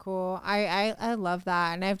really cool. I love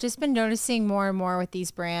that. And I've just been noticing more and more with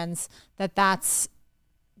these brands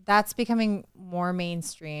that's becoming more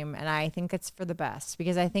mainstream. And I think it's for the best,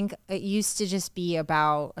 because I think it used to just be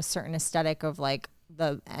about a certain aesthetic of like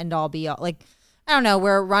the end all be all. Like, I don't know,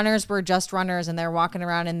 where runners were just runners and they're walking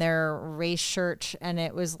around in their race shirt and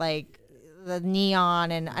it was like the neon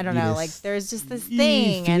and I don't know, like there's just this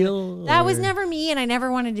thing. And that was never me. And I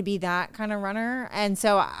never wanted to be that kind of runner. And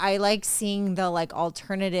so I like seeing the like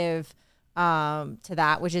alternative to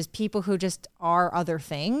that, which is people who just are other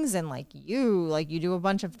things, and like you do a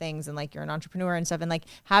bunch of things, and like you're an entrepreneur and stuff, and like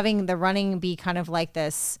having the running be kind of like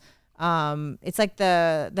this, it's like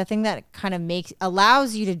the thing that kind of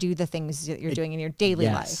allows you to do the things that you're doing in your daily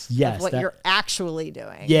life. Yes, what you're actually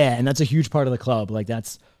doing. Yeah, and that's a huge part of the club. Like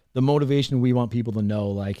that's the motivation we want people to know.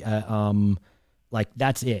 Like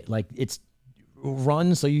that's it. Like it's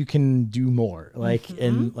run so you can do more. Like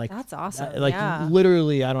and like that's awesome.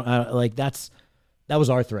 Literally, that was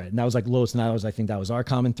our thread, and that was like Lois and I think that was our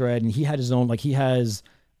common thread. And he had his own, like he has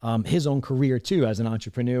his own career too as an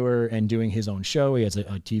entrepreneur and doing his own show. He has a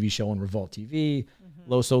TV show on Revolt TV.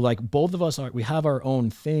 So like both of us we have our own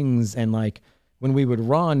things, and like when we would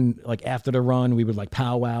run, like after the run, we would like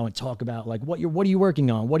powwow and talk about like what are you working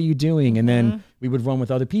on? What are you doing? And then we would run with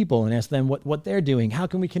other people and ask them what they're doing. How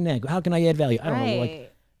can we connect? How can I add value? I don't know.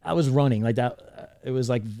 Like I was running like that. It was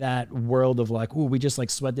like that world of like, ooh, we just like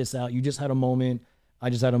sweat this out. You just had a moment. I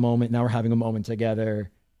just had a moment. Now we're having a moment together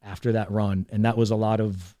after that run. And that was a lot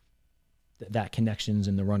of that connections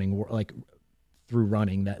in the running, like through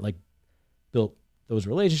running, that like built those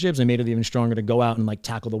relationships and made it even stronger to go out and like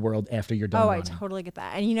tackle the world after you're done. I totally get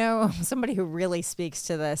that. And you know, somebody who really speaks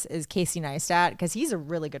to this is Casey Neistat, because he's a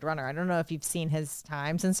really good runner. I don't know if you've seen his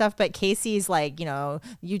times and stuff, but Casey's like, you know,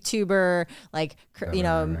 YouTuber, like,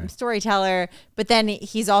 storyteller, but then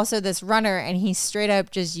he's also this runner, and he straight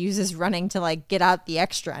up just uses running to like get out the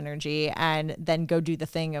extra energy and then go do the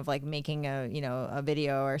thing of like making a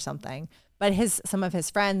video or something. But some of his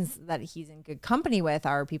friends that he's in good company with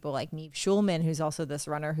are people like Neve Schulman, who's also this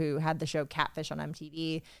runner who had the show Catfish on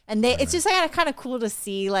MTV. And it's just kind of cool to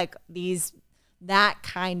see like that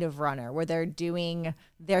kind of runner where they're doing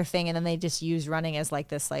their thing, and then they just use running as like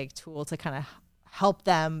this like tool to kind of help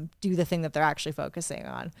them do the thing that they're actually focusing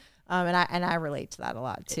on. And I relate to that a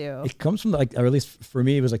lot too. It comes from like, or at least for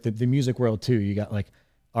me, it was like the music world too. You got like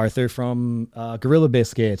Arthur from Gorilla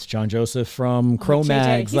Biscuits, John Joseph from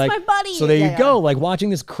Cro-Mags. He's like my buddy. So there you go. Like watching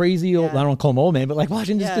this crazy old, I don't want to call him old man, but like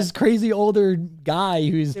watching this crazy older guy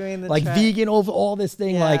who's like vegan over all this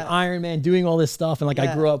thing, like Iron Man, doing all this stuff. And like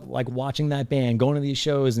I grew up like watching that band, going to these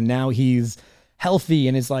shows, and now he's healthy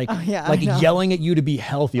and is like yelling at you to be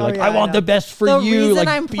healthy. Like I want the best for you. The reason like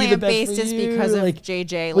I'm plant-based is because of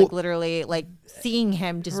JJ. Like literally like seeing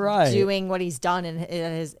him just doing what he's done in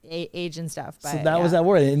his age and stuff. But, so that was that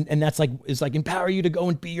word. And that's like, it's like empower you to go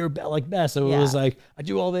and be your best. So it was like, I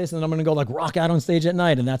do all this and then I'm going to go like rock out on stage at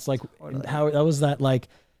night. And that's like, empower. That was that like,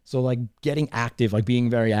 so like getting active, like being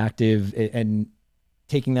very active and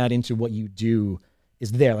taking that into what you do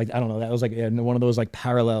is there. Like, I don't know, that was like one of those like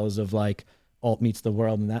parallels of like alt meets the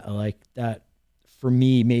world. And that like that for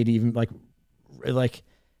me made even like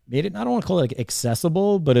made it, I don't want to call it like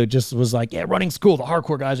accessible, but it just was like, running's cool. The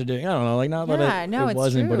hardcore guys are doing, I don't know, like not that it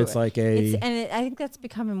wasn't, true. But it's like I think that's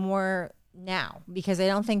becoming more now, because I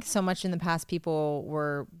don't think so much in the past people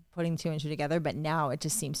were putting two and two together, but now it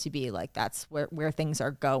just seems to be like that's where things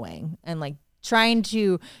are going, and like trying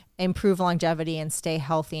to improve longevity and stay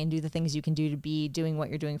healthy and do the things you can do to be doing what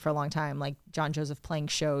you're doing for a long time. Like John Joseph playing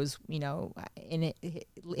shows, in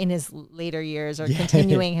his later years or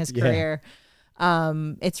continuing his career.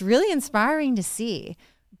 It's really inspiring to see.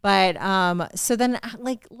 But so then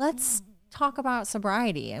like let's talk about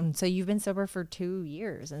sobriety. And so you've been sober for 2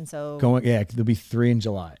 years, and so there'll be 3 in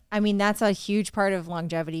July. I mean, that's a huge part of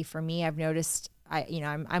longevity for me. I've noticed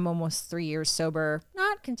I'm almost 3 years sober,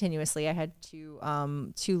 not continuously. I had two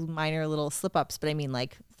minor little slip ups, but I mean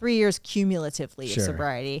like 3 years cumulatively of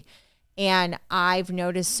sobriety. And I've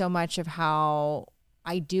noticed so much of how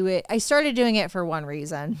I do it. I started doing it for one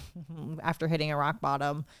reason after hitting a rock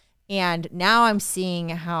bottom. And now I'm seeing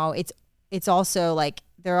how it's also like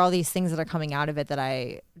there are all these things that are coming out of it that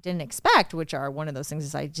I didn't expect, which are one of those things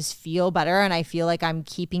is I just feel better. And I feel like I'm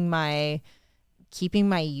keeping my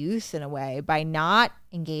youth in a way by not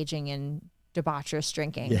engaging in debaucherous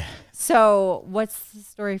drinking. Yeah. So what's the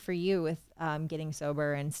story for you with getting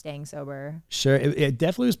sober and staying sober? Sure. It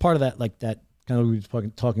definitely was part of that, like that kind of, we were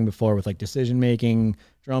talking before with like decision making,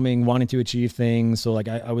 drumming, wanting to achieve things. So like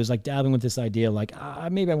I was like dabbling with this idea, like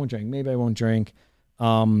maybe I won't drink, maybe I won't drink.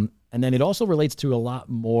 And then it also relates to a lot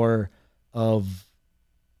more of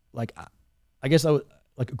like, I guess I was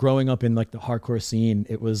like growing up in like the hardcore scene.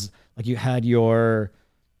 It was like you had your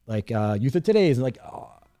like Youth of Today's and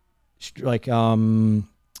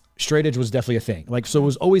straight edge was definitely a thing. Like, so it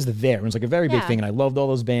was always there. It was like a very big thing. And I loved all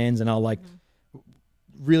those bands and I like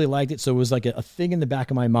really liked it. So it was like a thing in the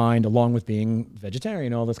back of my mind along with being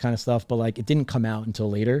vegetarian, all this kind of stuff. But like, it didn't come out until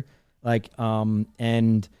later. Like,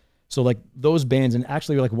 and so like those bands, and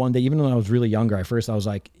actually like one day, even when I was really younger, at first I was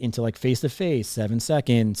like into like Face to Face, 7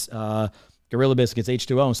 Seconds, Gorilla Biscuits,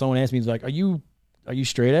 H2O. And someone asked me, like, are you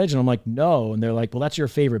straight edge? And I'm like, no. And they're like, well, that's your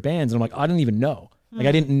favorite bands. And I'm like, I didn't even know. Like,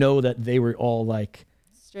 I didn't know that they were all like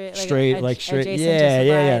straight, like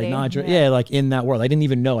in that world. I didn't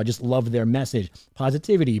even know. I just loved their message,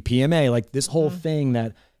 positivity, PMA, like this whole thing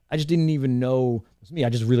that I just didn't even know was me. I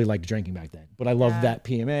just really liked drinking back then, but I loved that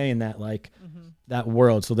PMA and that like that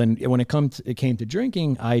world. So then when it came to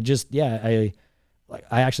drinking, I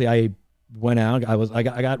went out. I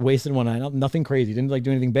got wasted one night. Nothing crazy. Didn't like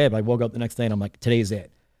do anything bad. But I woke up the next day and I'm like, today's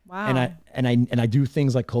it. Wow. And I do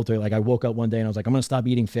things like cold turkey. Like I woke up one day and I was like, I'm gonna stop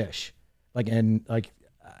eating fish. Like, and like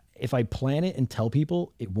if I plan it and tell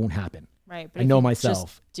people, it won't happen. Right. But I know myself.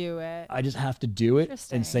 Just do it. I just have to do it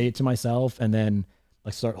and say it to myself and then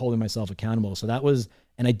like start holding myself accountable. So that was,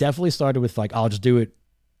 and I definitely started with like, I'll just do it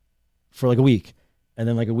for like a week. And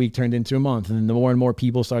then like a week turned into a month. And then the more and more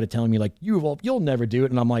people started telling me like, you'll never do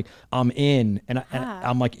it. And I'm like, I'm in. And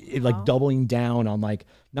I'm like, doubling down on like,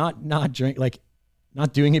 not drink, like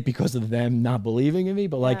not doing it because of them not believing in me,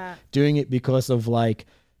 but like doing it because of like,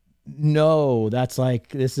 no, that's like,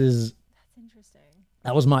 that's interesting.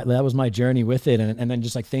 That was my journey with it. And then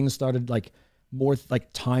just like things started like more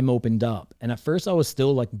like time opened up. And at first I was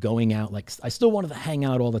still like going out, like I still wanted to hang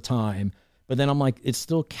out all the time. But then I'm like, it's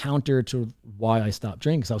still counter to why I stopped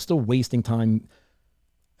drinking. So I was still wasting time.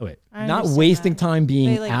 Not wasting time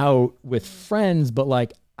being out with friends, but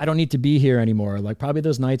like, I don't need to be here anymore. Like probably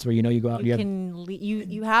those nights where, you go out.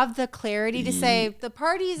 You have the clarity to say the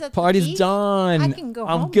party's done. I can go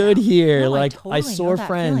home. I'm good now. here. No, like totally I saw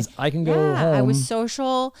friends. I can go home. I was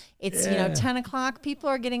social. It's 10 o'clock. People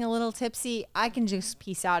are getting a little tipsy. I can just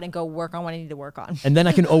peace out and go work on what I need to work on. And then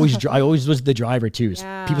I can always I always was the driver too.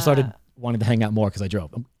 So people started wanting to hang out more because I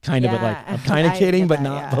drove. I'm kind of kidding, but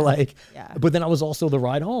not. But like, but then I was also the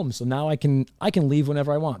ride home. So now I can leave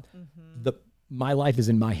whenever I want. My life is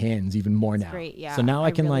in my hands even more now. Great, yeah. So now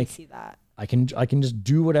I can really see that. I can just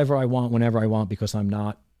do whatever I want whenever I want because I'm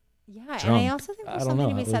not. Yeah, drunk. And I also think there's something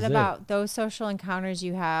to be said about those social encounters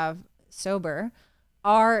you have sober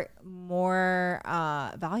are more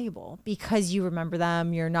valuable because you remember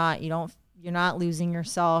them. You're not losing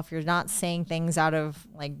yourself. You're not saying things out of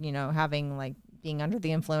like, having like being under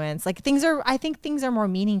the influence. Like I think things are more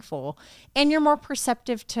meaningful and you're more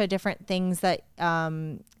perceptive to different things that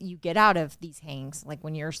you get out of these hangs, like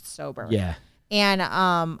when you're sober. Yeah. And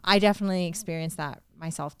I definitely experienced that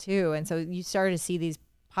myself too. And so you started to see these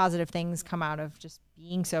positive things come out of just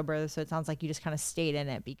being sober. So it sounds like you just kind of stayed in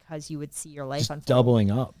it because you would see your life unfold. Doubling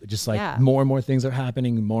up. Just like more and more things are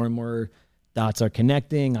happening, more and more dots are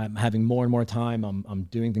connecting. I'm having more and more time. I'm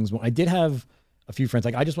doing things more. I did have a few friends.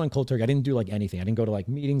 Like I just went cold turkey. I didn't do like anything. I didn't go to like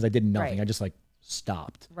meetings. I did nothing. I just like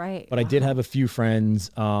stopped. Right. But I did have a few friends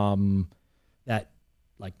that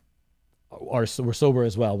like were sober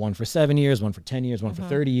as well. One for 7 years, one for 10 years, one for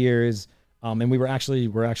 30 years. And we're actually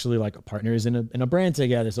like partners in a brand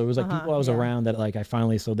together. So it was like people I was around that like I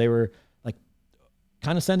finally, so they were like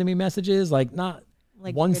kind of sending me messages, like not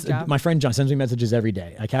like once. My friend John sends me messages every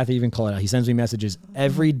day. Kathy even called it out. He sends me messages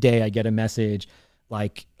every day. I get a message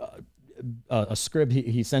like a script.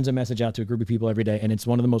 He sends a message out to a group of people every day. And it's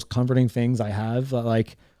one of the most comforting things I have.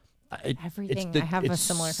 Like everything. I have a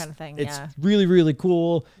similar kind of thing. It's really, really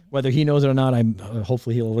cool. Whether he knows it or not,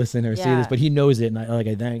 hopefully he'll listen or see this, but he knows it. And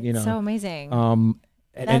I thank, So amazing.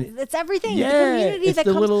 It's everything. Yeah, the community it's that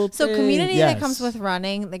the comes. little So thing. community Yes. that comes with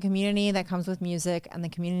running, the community that comes with music, and the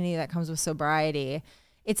community that comes with sobriety.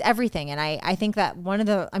 It's everything. And I think that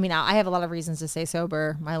I have a lot of reasons to stay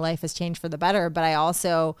sober. My life has changed for the better, but I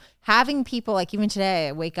also having people like even today,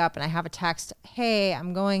 I wake up and I have a text, hey,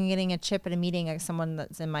 I'm getting a chip at a meeting, like someone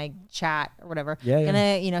that's in my chat or whatever.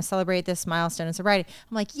 Gonna, celebrate this milestone in sobriety.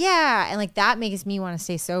 I'm like, yeah. And like, that makes me want to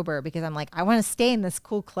stay sober because I'm like, I want to stay in this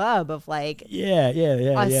cool club of like,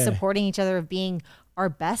 us supporting each other, of being our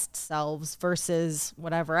best selves versus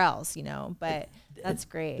whatever else, but that's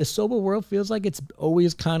great. The sober world feels like it's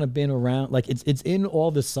always kind of been around. Like it's in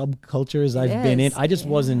all the subcultures I've been in. I just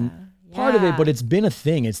wasn't part of it, but it's been a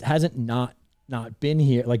thing. It hasn't not been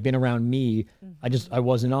here, like been around me. I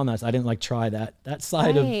wasn't on that. So I didn't like try that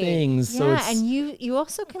side of things. Yeah. So and you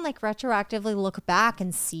also can like retroactively look back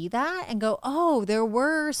and see that and go, oh, there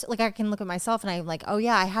were like, I can look at myself and I'm like, oh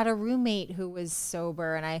yeah, I had a roommate who was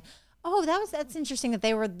sober and that's interesting that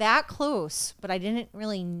they were that close, but I didn't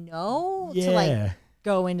really know to like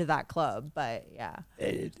go into that club. But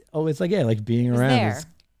it's like like being around. There.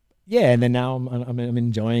 And then now I'm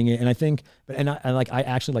enjoying it, and I think, I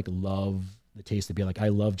actually like love the taste of beer. Like I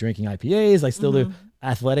love drinking IPAs. I still do.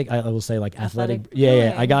 Athletic. I will say like athletic.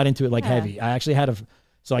 Yeah. I got into it like heavy. I actually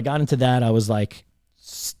so I got into that. I was like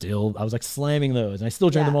slamming those, and I still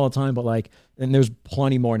drink them all the time, but like, and there's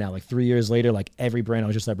plenty more now. Like 3 years later, like every brand, I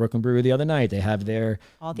was just at Brooklyn Brewery the other night. They have their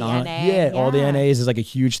all the NA. All the NAs is like a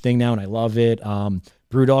huge thing now, and I love it.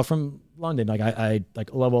 Brewed off from London. Like I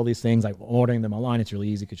like love all these things. Like ordering them online, it's really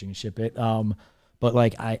easy because you can ship it. But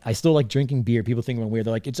like I still like drinking beer. People think I'm weird.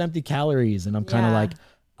 They're like, it's empty calories, and I'm kind of like,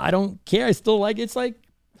 I don't care. I still like, it's like,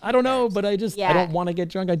 I don't know, but I don't want to get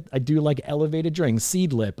drunk. I do like elevated drinks,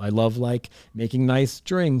 seed lip. I love like making nice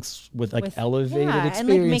drinks with elevated experiences. And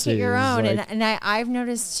like make it your own. Like, and I've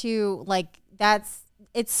noticed too, like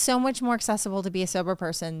it's so much more accessible to be a sober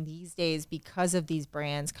person these days because of these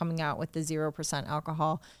brands coming out with the 0%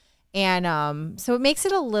 alcohol. And so it makes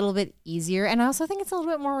it a little bit easier. And I also think it's a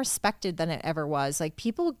little bit more respected than it ever was. Like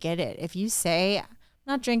people get it. If you say I'm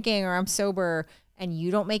not drinking or I'm sober, and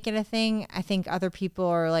you don't make it a thing, I think other people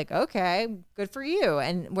are like, okay, good for you.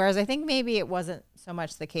 And whereas I think maybe it wasn't so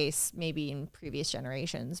much the case maybe in previous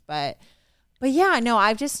generations, but yeah, no,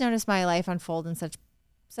 I've just noticed my life unfold in such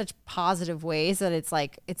positive ways that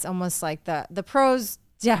it's almost like the pros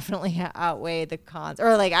definitely outweigh the cons,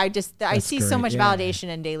 or like I see so much validation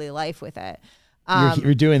in daily life with it.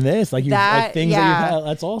 You're doing this, like like things that you've had.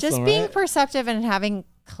 That's awesome. Just being perceptive and having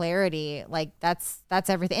clarity, like that's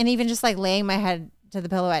everything. And even just like laying my head to the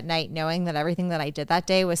pillow at night knowing that everything that I did that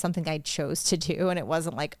day was something I chose to do, and it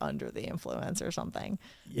wasn't like under the influence or something.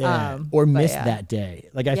 Or missed that day.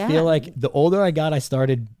 Like I feel like the older I got, I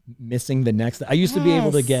started missing the next. I used to be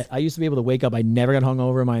able to wake up. I never got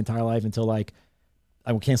hungover in my entire life until like,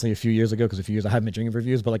 I can't say a few years ago because a few years I haven't been drinking for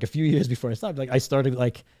years, but like a few years before I stopped, like I started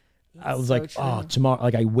like, I was like, oh, tomorrow,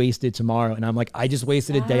 like I wasted tomorrow. And I'm like, I just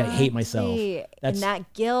wasted a day. I hate myself. And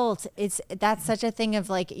that guilt, that's such a thing of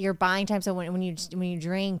like, you're buying time. So when you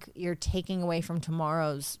drink, you're taking away from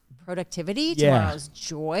tomorrow's productivity, tomorrow's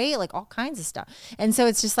joy, like all kinds of stuff. And so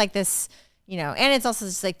it's just like this, and it's also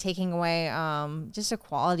just like taking away just a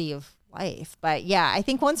quality of life. But yeah, I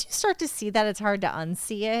think once you start to see that, it's hard to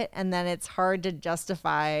unsee it. And then it's hard to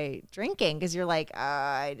justify drinking because you're like,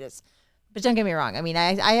 but don't get me wrong. I mean,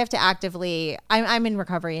 I have to actively, I'm in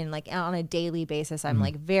recovery, and like on a daily basis, I'm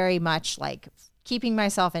like very much like keeping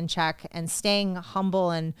myself in check and staying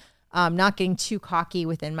humble and not getting too cocky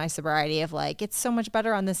within my sobriety of like, it's so much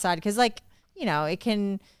better on this side. Cause like, it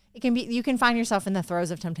can be, you can find yourself in the throes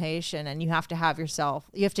of temptation, and you have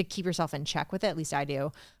to keep yourself in check with it. At least I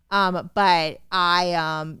do. But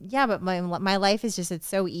my life is just, it's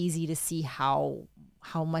so easy to see how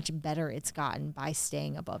much better it's gotten by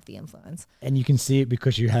staying above the influence. And you can see it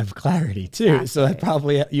because you have clarity too. That's so that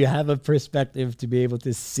probably you have a perspective to be able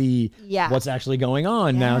to see what's actually going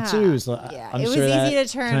on now too. So I'm it was sure easy to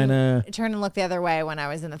turn and look the other way when I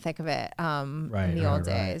was in the thick of it in the old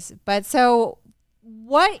days. But so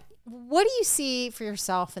what do you see for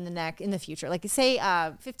yourself in the future? Like say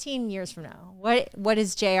 15 years from now, what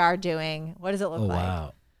is JR doing? What does it look like?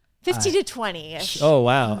 Wow. 50 to 20-ish. Oh,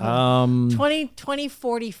 wow.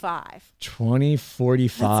 2045.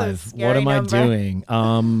 2045. What am I doing?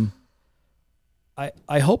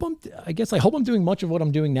 I hope I'm doing much of what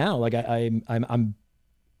I'm doing now. Like I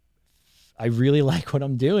really like what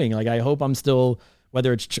I'm doing. Like I hope I'm still,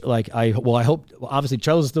 whether it's I hope obviously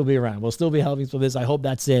Charles will still be around. We'll still be helping for this. I hope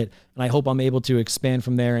that's it. And I hope I'm able to expand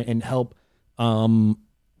from there and help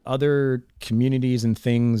other communities and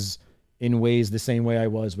things in ways the same way I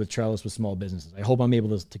was with Trellis with small businesses. I hope I'm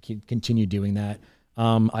able to continue doing that.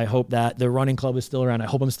 I hope that the running club is still around. I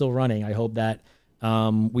hope I'm still running. I hope that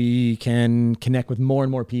we can connect with more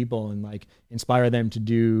and more people and like inspire them to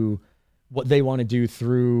do what they want to do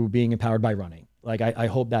through being empowered by running. Like, I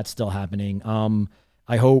hope that's still happening.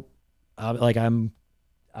 I hope like I'm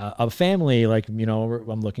a family, like, you know,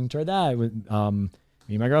 I'm looking toward that with me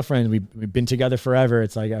and my girlfriend. We've been together forever.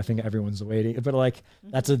 It's like, I think everyone's waiting, but like,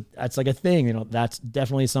 that's like a thing, you know, that's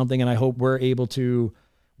definitely something. And I hope we're able to,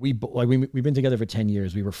 we've been together for 10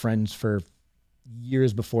 years. We were friends for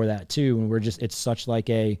years before that too. And it's such like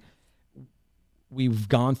we've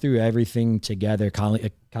gone through everything together. Colleen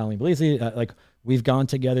Bellisi, like we've gone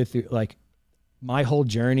together through, like, my whole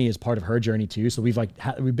journey is part of her journey too. So we've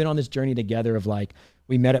been on this journey together of like,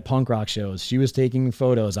 we met at punk rock shows. She was taking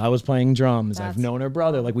photos. I was playing drums. I've known her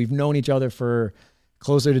brother. Like, we've known each other for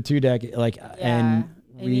closer to 2 decades. Like, and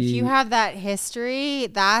if you have that history,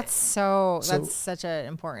 that's such an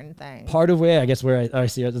important thing. Part of where I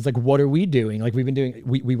see it, it's like, what are we doing? Like,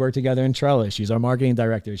 we work together in Trellis. She's our marketing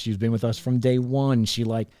director. She's been with us from day one. She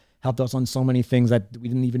like helped us on so many things that we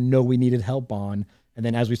didn't even know we needed help on. And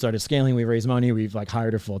then as we started scaling, we raised money. We've like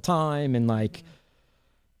hired her full time, and like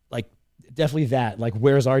definitely that, like,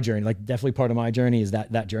 where's our journey? Like, definitely part of my journey is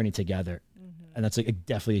that journey together. And that's like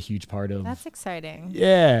definitely a huge part of. That's exciting.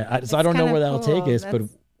 Yeah. So I don't know where that'll take us, but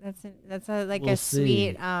that's a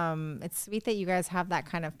sweet, it's sweet that you guys have that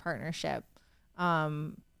kind of partnership.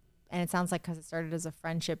 And it sounds like, cause it started as a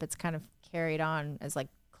friendship, it's kind of carried on as like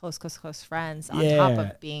close friends on top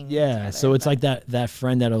of being together. So it's like that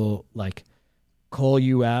friend that'll like call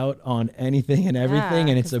you out on anything and everything,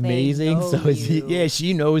 and it's amazing. So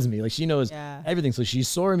she knows me, like she knows everything. So she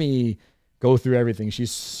saw me go through everything. She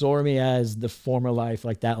saw me as the former life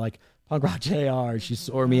like that, like punk rock JR. She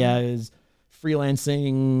saw me as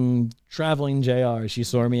freelancing, traveling JR. She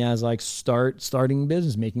saw me as like starting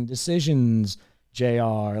business, making decisions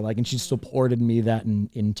JR. Like, and she supported me that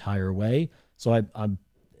entire way. So I'm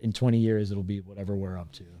in 20 years, it'll be whatever we're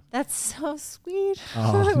up to. That's so sweet.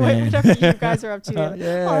 Oh, man. Whatever you guys are up to. Oh,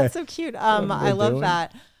 that's so cute. I love doing.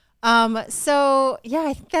 that. So yeah,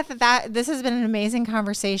 I think that this has been an amazing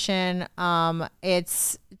conversation.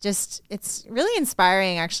 It's really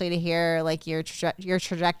inspiring actually to hear like your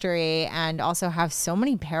trajectory, and also have so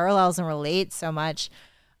many parallels and relate so much.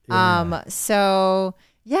 So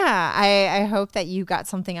yeah, I hope that you got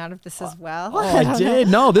something out of this as well. Oh, I did.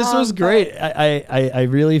 No, this was great. I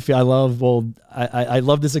really feel, I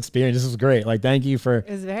love this experience. This was great. Like, thank you for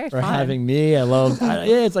having me. I love,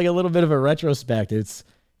 it's like a little bit of a retrospect. It's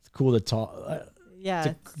cool to talk.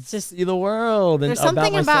 To just see the world. There's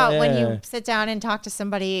something about when you sit down and talk to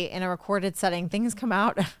somebody in a recorded setting, things come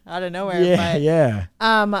out of nowhere.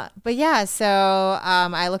 But yeah, so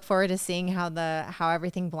I look forward to seeing how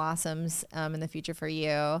everything blossoms in the future for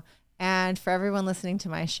you. And for everyone listening to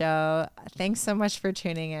my show, thanks so much for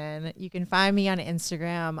tuning in. You can find me on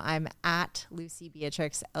Instagram. I'm at Lucie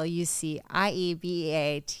Beatrix,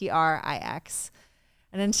 LucieBeatrix.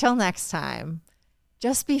 And until next time,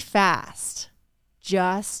 just be fast.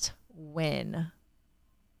 Just win.